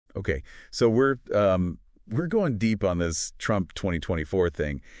Okay, so we're going deep on this Trump 2024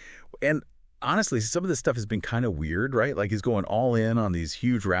 thing. And honestly, some of this stuff has been kind of weird, right? Like he's going all in on these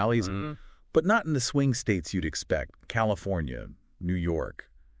huge rallies, but not in the swing states you'd expect. California, New York.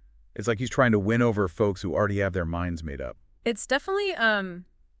 It's like he's trying to win over folks who already have their minds made up. It's definitely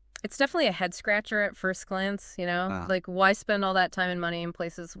a head scratcher at first glance, you know? Like, why spend all that time and money in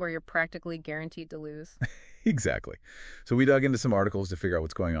places where you're practically guaranteed to lose? Exactly. So we dug into some articles to figure out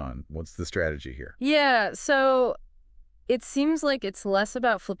what's going on. What's the strategy here? Yeah, so it seems like it's less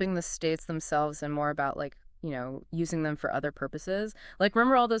about flipping the states themselves and more about, like, you know, using them for other purposes. Like,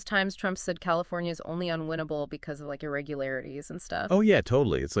 remember all those times Trump said California is only unwinnable because of, like, irregularities and stuff? Oh, yeah,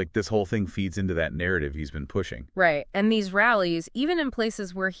 totally. It's like this whole thing feeds into that narrative he's been pushing. Right. And these rallies, even in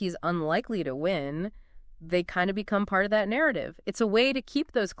places where he's unlikely to win, they kind of become part of that narrative. It's a way to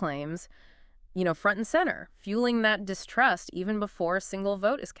keep those claims, you know, front and center, fueling that distrust even before a single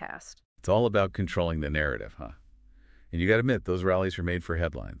vote is cast. It's all about controlling the narrative, huh? And you got to admit, those rallies are made for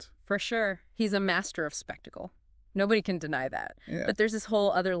headlines. For sure. He's a master of spectacle. Nobody can deny that. Yeah. But there's this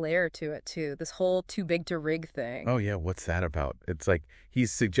whole other layer to it, too. This whole too big to rig thing. Oh, yeah. What's that about? It's like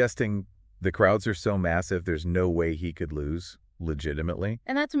he's suggesting the crowds are so massive, there's no way he could lose legitimately.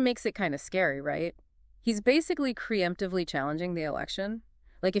 And that's what makes it kind of scary, right? He's basically preemptively challenging the election.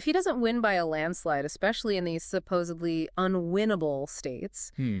 Like, if he doesn't win by a landslide, especially in these supposedly unwinnable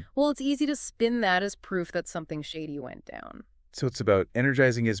states, well, it's easy to spin that as proof that something shady went down. So it's about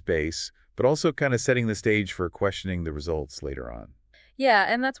energizing his base, but also kind of setting the stage for questioning the results later on. Yeah,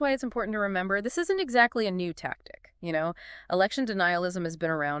 and that's why it's important to remember this isn't exactly a new tactic, you know? Election denialism has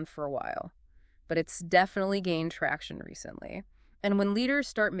been around for a while, but it's definitely gained traction recently. And when leaders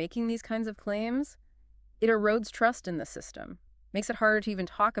start making these kinds of claims, it erodes trust in the system. Makes it harder to even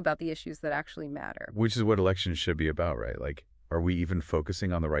talk about the issues that actually matter. Which is what elections should be about, right? Like, are we even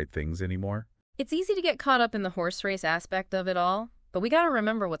focusing on the right things anymore? It's easy to get caught up in the horse race aspect of it all, but we got to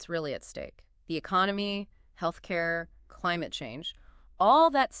remember what's really at stake. The economy, healthcare, climate change, all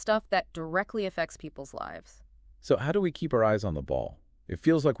that stuff that directly affects people's lives. So how do we keep our eyes on the ball? It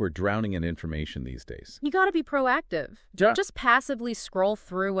feels like we're drowning in information these days. You got to be proactive. Don't just passively scroll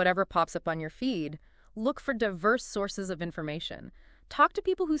through whatever pops up on your feed. Look for diverse sources of information. Talk to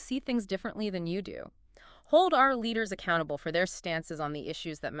people who see things differently than you do. Hold our leaders accountable for their stances on the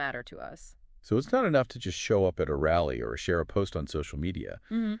issues that matter to us. So it's not enough to just show up at a rally or share a post on social media.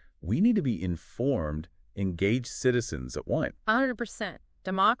 We need to be informed, engaged citizens that want. 100%.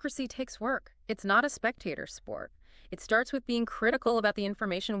 Democracy takes work. It's not a spectator sport. It starts with being critical about the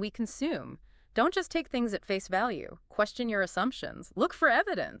information we consume. Don't just take things at face value. Question your assumptions. Look for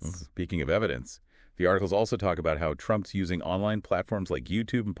evidence. Speaking of evidence, the articles also talk about how Trump's using online platforms like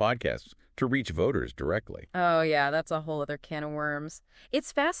YouTube and podcasts to reach voters directly. Oh, yeah, that's a whole other can of worms.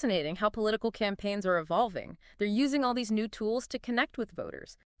 It's fascinating how political campaigns are evolving. They're using all these new tools to connect with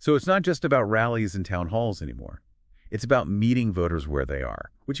voters. So it's not just about rallies and town halls anymore. It's about meeting voters where they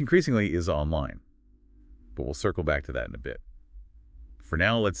are, which increasingly is online. But we'll circle back to that in a bit. For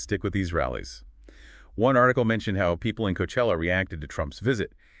now, let's stick with these rallies. One article mentioned how people in Coachella reacted to Trump's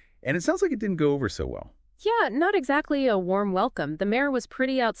visit, and it sounds like it didn't go over so well. Yeah, not exactly a warm welcome. The mayor was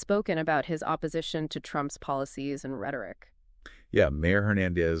pretty outspoken about his opposition to Trump's policies and rhetoric. Yeah, Mayor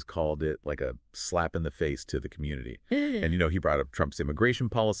Hernandez called it like a slap in the face to the community. And, he brought up Trump's immigration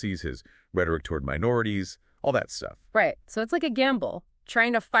policies, his rhetoric toward minorities, all that stuff. Right. So it's like a gamble,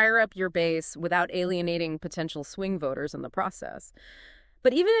 trying to fire up your base without alienating potential swing voters in the process.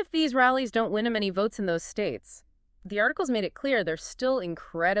 But even if these rallies don't win him any votes in those states, the articles made it clear they're still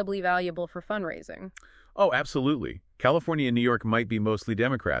incredibly valuable for fundraising. Oh, absolutely. California and New York might be mostly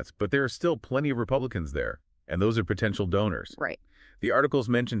Democrats, but there are still plenty of Republicans there, and those are potential donors. Right. The articles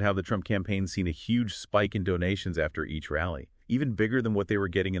mentioned how the Trump campaign's seen a huge spike in donations after each rally, even bigger than what they were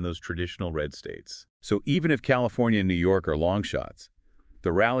getting in those traditional red states. So even if California and New York are long shots,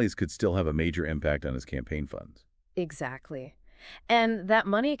 the rallies could still have a major impact on his campaign funds. Exactly. And that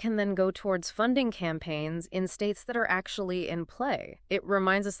money can then go towards funding campaigns in states that are actually in play. It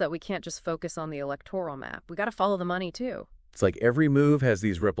reminds us that we can't just focus on the electoral map. We got to follow the money, too. It's like every move has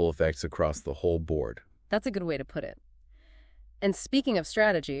these ripple effects across the whole board. That's a good way to put it. And speaking of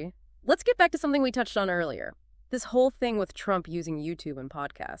strategy, let's get back to something we touched on earlier. This whole thing with Trump using YouTube and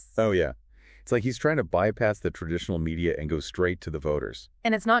podcasts. Oh, yeah. It's like he's trying to bypass the traditional media and go straight to the voters.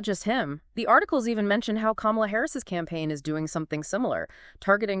 And it's not just him. The articles even mention how Kamala Harris's campaign is doing something similar,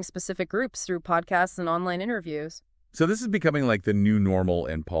 targeting specific groups through podcasts and online interviews. So this is becoming like the new normal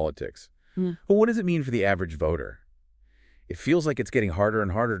in politics. But what does it mean for the average voter? It feels like it's getting harder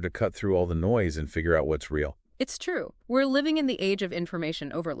and harder to cut through all the noise and figure out what's real. It's true. We're living in the age of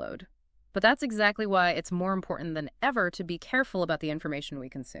information overload. But that's exactly why it's more important than ever to be careful about the information we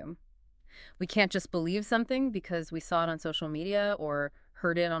consume. We can't just believe something because we saw it on social media or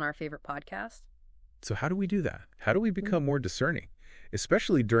heard it on our favorite podcast. So how do we do that? How do we become more discerning,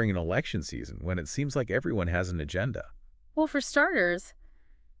 especially during an election season when it seems like everyone has an agenda? Well, for starters,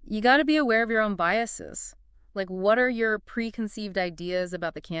 you got to be aware of your own biases. Like, what are your preconceived ideas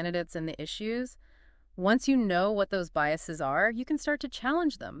about the candidates and the issues? Once you know what those biases are, you can start to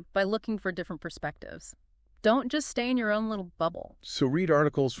challenge them by looking for different perspectives. Don't just stay in your own little bubble. So read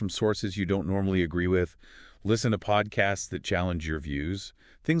articles from sources you don't normally agree with, listen to podcasts that challenge your views,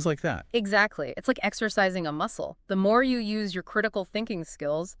 things like that. Exactly. It's like exercising a muscle. The more you use your critical thinking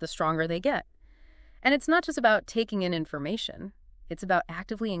skills, the stronger they get. And it's not just about taking in information. It's about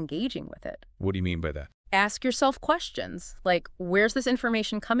actively engaging with it. What do you mean by that? Ask yourself questions like, where's this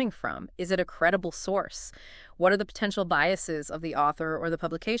information coming from? Is it a credible source? What are the potential biases of the author or the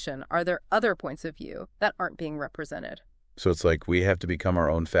publication? Are there other points of view that aren't being represented? So it's like we have to become our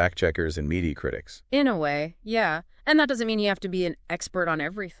own fact checkers and media critics. In a way, yeah. And that doesn't mean you have to be an expert on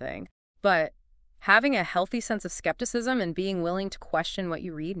everything. But having a healthy sense of skepticism and being willing to question what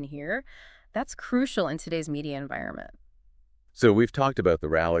you read and hear, that's crucial in today's media environment. So we've talked about the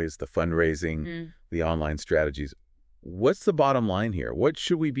rallies, the fundraising, the online strategies. What's the bottom line here? What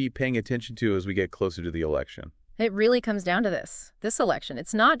should we be paying attention to as we get closer to the election? It really comes down to this election.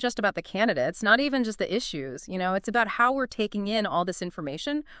 It's not just about the candidates, not even just the issues. It's about how we're taking in all this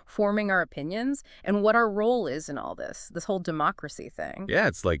information, forming our opinions, and what our role is in all this whole democracy thing. Yeah,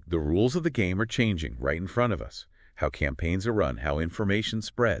 it's like the rules of the game are changing right in front of us. How campaigns are run, how information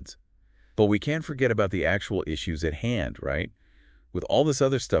spreads. But we can't forget about the actual issues at hand, right? With all this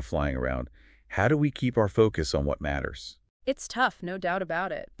other stuff flying around, how do we keep our focus on what matters? It's tough, no doubt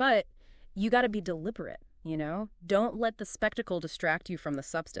about it. But you got to be deliberate. Don't let the spectacle distract you from the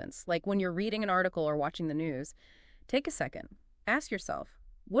substance. Like when you're reading an article or watching the news, take a second. Ask yourself,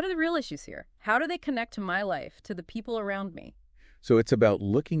 what are the real issues here? How do they connect to my life, to the people around me? So it's about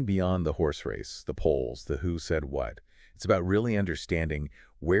looking beyond the horse race, the polls, the who said what. It's about really understanding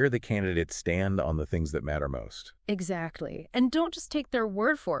where the candidates stand on the things that matter most. Exactly. And don't just take their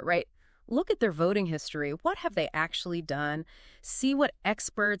word for it, right? Look at their voting history. What have they actually done? See what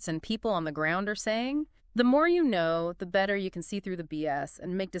experts and people on the ground are saying. The more you know, the better you can see through the BS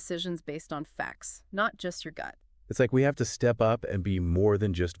and make decisions based on facts, not just your gut. It's like we have to step up and be more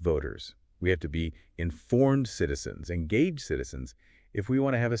than just voters. We have to be informed citizens, engaged citizens, if we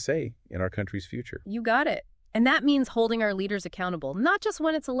want to have a say in our country's future. You got it. And that means holding our leaders accountable, not just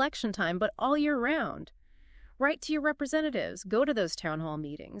when it's election time, but all year round. Write to your representatives. Go to those town hall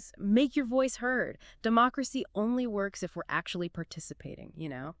meetings. Make your voice heard. Democracy only works if we're actually participating,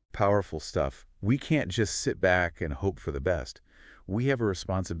 Powerful stuff. We can't just sit back and hope for the best. We have a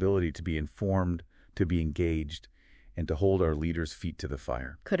responsibility to be informed, to be engaged, and to hold our leaders' feet to the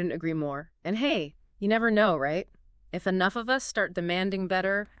fire. Couldn't agree more. And hey, you never know, right? If enough of us start demanding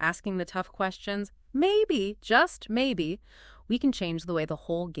better, asking the tough questions, maybe, just maybe, we can change the way the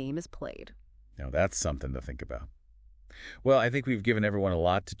whole game is played. Now that's something to think about. Well, I think we've given everyone a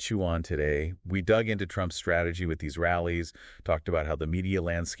lot to chew on today. We dug into Trump's strategy with these rallies, talked about how the media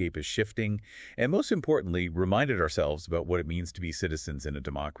landscape is shifting, and most importantly, reminded ourselves about what it means to be citizens in a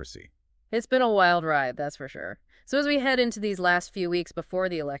democracy. It's been a wild ride, that's for sure. So as we head into these last few weeks before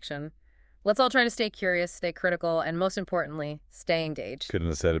the election, let's all try to stay curious, stay critical, and most importantly, stay engaged. Couldn't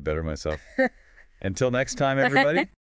have said it better myself. Until next time, everybody.